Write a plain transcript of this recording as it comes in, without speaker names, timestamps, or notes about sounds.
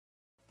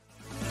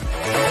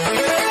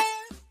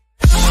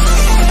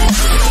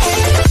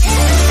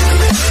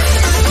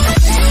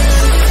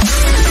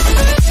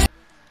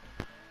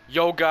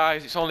Yo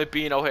guys, it's only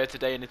Bino here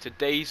today, and in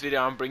today's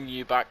video I'm bringing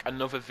you back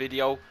another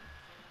video.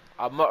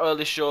 I'm not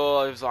really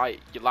sure if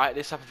you like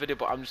this type of video,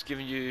 but I'm just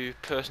giving you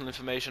personal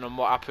information on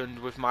what happened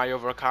with my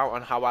other account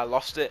and how I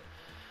lost it.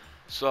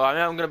 So I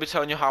am going to be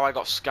telling you how I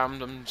got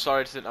scammed. I'm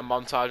sorry to think a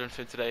montage or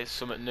anything today, it's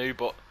something new,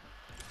 but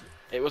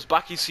it was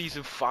back in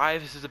season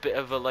 5. This is a bit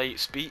of a late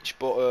speech,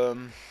 but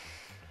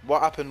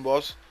what happened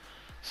was,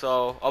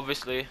 so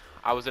obviously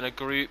I was in a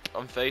group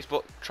on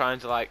Facebook trying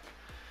to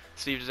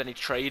see if there's any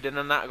trading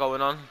and that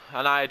going on,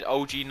 and I had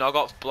OG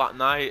Nogots Black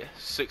Knight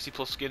 60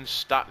 plus skins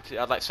stacked. It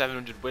had like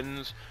 700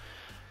 wins.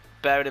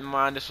 Bearing in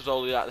mind this was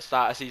only at the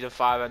start of season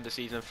 5 and the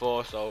season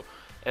 4, so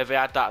if I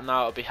had that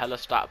now it would be hella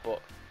stacked.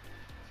 But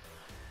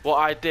what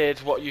I did,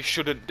 what you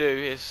shouldn't do,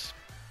 is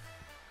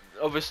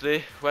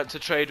obviously went to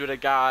trade with a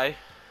guy.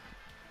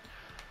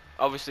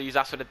 Obviously he's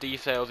asked for the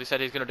details, he said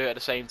he's going to do it at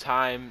the same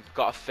time,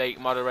 got a fake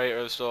moderator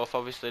and stuff.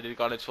 Obviously they've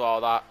gone into all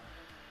that.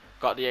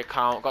 Got the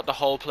account, got the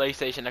whole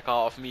PlayStation account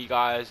off me,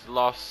 guys.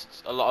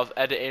 Lost a lot of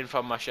editing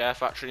from my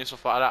SHAREfactory and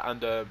stuff like that,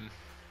 and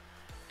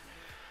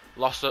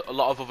lost a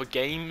lot of other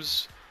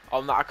games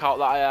on that account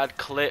that I had,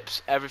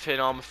 clips, everything,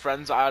 all my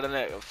friends that I had in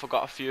it. I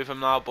forgot a few of them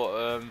now,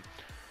 but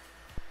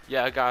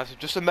yeah, guys,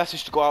 just a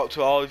message to go out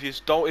to all of you: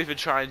 don't even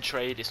try and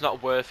trade. It's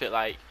not worth it.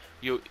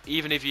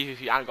 Even if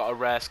you ain't got a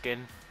rare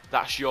skin,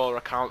 that's your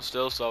account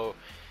still. So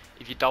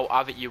if you don't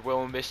have it, you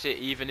will miss it.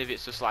 Even if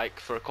it's just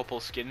like for a couple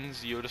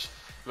skins, you just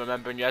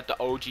remembering you had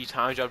the OG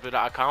times you had with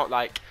that account,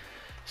 like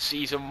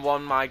season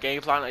 1 my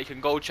game plan. You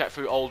can go check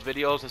through old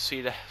videos and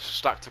see the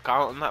stacked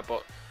account and that,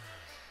 but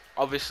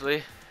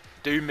obviously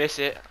do miss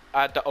it.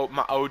 I had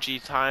my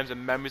OG times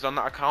and memories on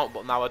that account,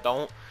 but now I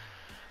don't.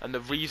 And the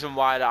reason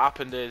why that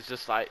happened is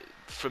just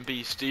from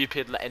being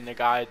stupid, letting the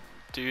guy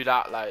do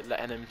that,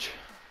 letting him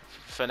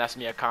finesse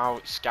me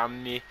account,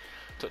 scam me,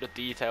 took the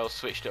details,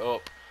 switched it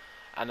up,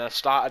 and then I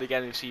started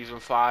again in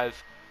season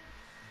 5.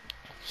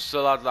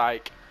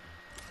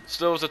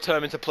 Still was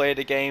determined to play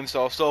the game,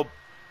 so I still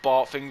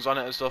bought things on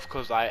it and stuff,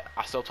 because I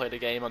still play the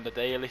game on the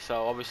daily.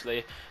 So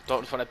obviously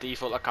don't just want a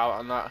default account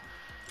on that.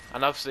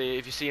 And obviously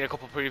if you've seen a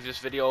couple of previous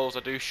videos,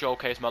 I do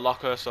showcase my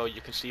locker so you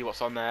can see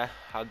what's on there.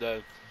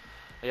 And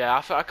yeah,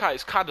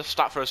 it's kind of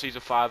stacked for a season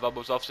 5.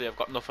 Obviously I've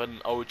got nothing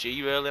OG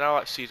really now,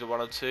 like season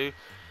 1 and 2.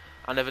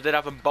 And if I did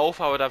have them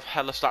both, I would have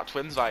hella stacked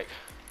twins,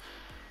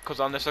 because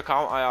on this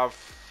account I have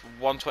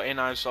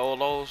 129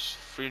 solos,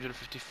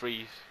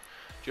 353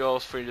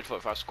 duos,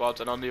 345 squads,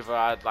 and on the other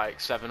I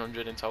had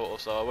 700 in total,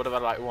 so I would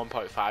have had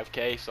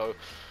 1.5k. So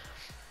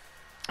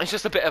it's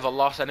just a bit of a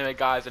loss anyway,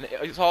 guys, and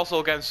it's also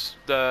against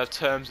the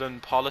terms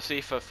and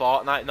policy for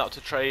Fortnite not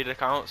to trade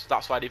accounts.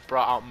 That's why they've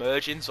brought out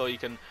merging, so you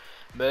can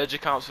merge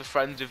accounts with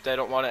friends if they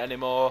don't want it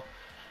anymore.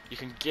 You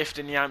can gift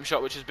in the item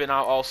shop, which has been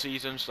out all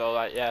season,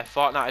 so yeah,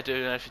 Fortnite are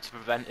doing anything to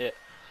prevent it.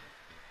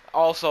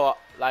 Also,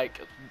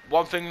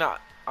 one thing that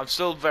I'm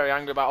still very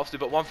angry about, obviously,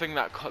 but one thing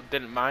that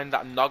didn't mind,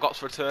 that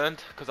Nogots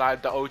returned, because I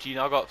had the OG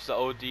Nogots, the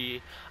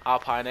OG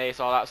Alpine Ace,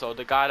 all that. So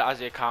the guy that has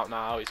the account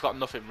now, he's got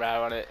nothing rare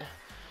on it,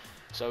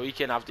 so he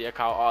can have the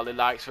account all he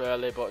likes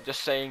really. But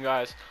just saying,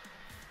 guys,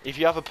 if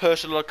you have a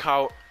personal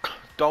account,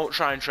 don't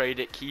try and trade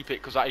it, keep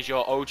it, because that is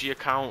your OG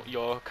account,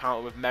 your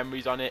account with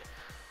memories on it,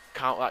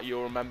 account that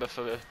you'll remember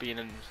for being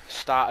a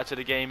starter to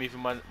the game,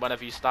 even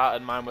whenever you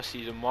started. Mine was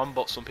season 1,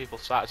 but some people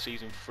started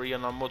season 3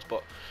 and onwards.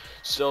 But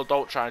still,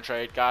 don't try and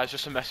trade, guys.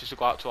 Just a message to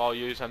go out to all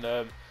yous, and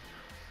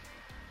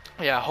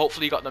yeah,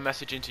 hopefully you got the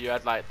message into your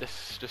head like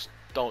this. Just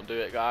don't do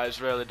it,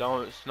 guys, really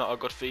don't. It's not a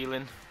good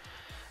feeling.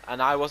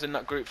 And I was in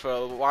that group for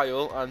a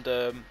while,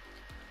 and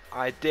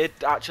I did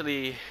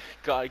actually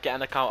get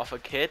an account off a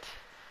kid.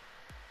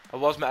 I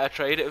was meant to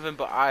trade it with him,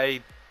 but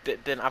I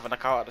didn't have an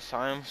account at the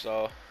time,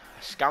 so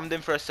I scammed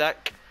him for a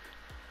sec,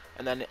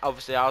 and then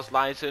obviously I was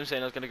lying to him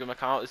saying I was going to give him an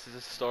account. This is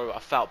a story, but I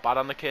felt bad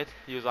on the kid.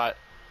 He was like,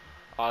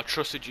 oh, I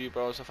trusted you,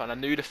 bro, and stuff, and I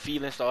knew the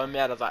feelings that were in my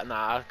head. I was like,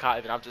 nah, I can't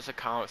even have this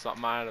account, it's not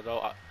mine. I'm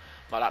not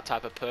that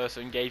type of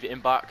person. Gave it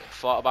him back,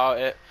 thought about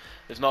it.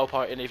 There's no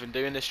point in even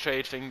doing this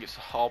trade thing, it's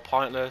all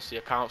pointless. The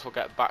accounts will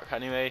get back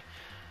anyway.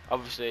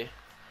 Obviously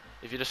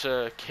if you're just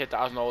a kid that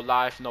has no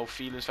life, no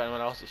feelings for anyone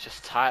else, it's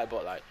just tight.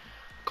 But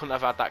couldn't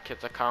have had that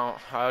kid's account.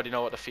 I already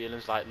know what the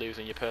feeling's like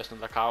losing your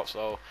personal account.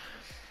 So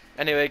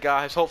anyway,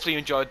 guys, hopefully you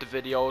enjoyed the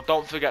video.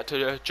 Don't forget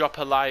to drop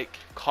a like,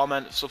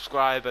 comment,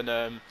 subscribe,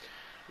 and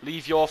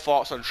leave your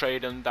thoughts on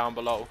trading down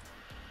below.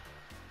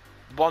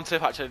 One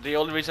tip, actually, the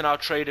only reason I'll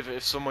trade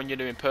if someone you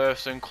know in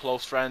person,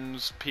 close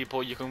friends,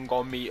 people you can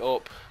go meet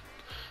up,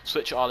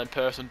 switch it all in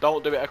person.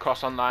 Don't do it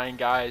across online,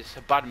 guys.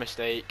 A bad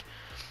mistake.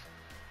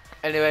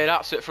 Anyway,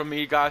 that's it from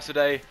me, guys,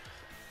 today.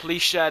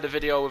 Please share the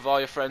video with all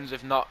your friends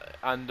if not,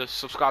 and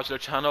subscribe to the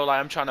channel. I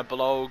am trying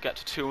to get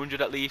to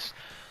 200 at least.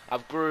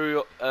 I've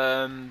grew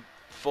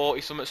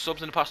 40 something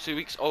subs in the past 2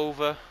 weeks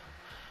over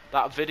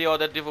that video I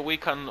did the other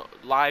week on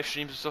live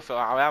streams and stuff.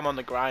 I am on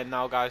the grind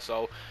now, guys,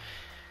 so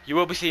you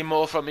will be seeing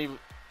more from me,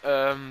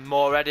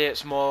 more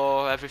edits,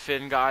 more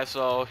everything, guys.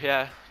 So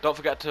yeah, don't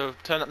forget to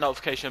turn that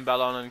notification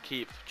bell on and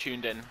keep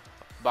tuned in.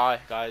 Bye,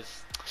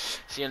 guys.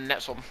 See you in the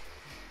next one.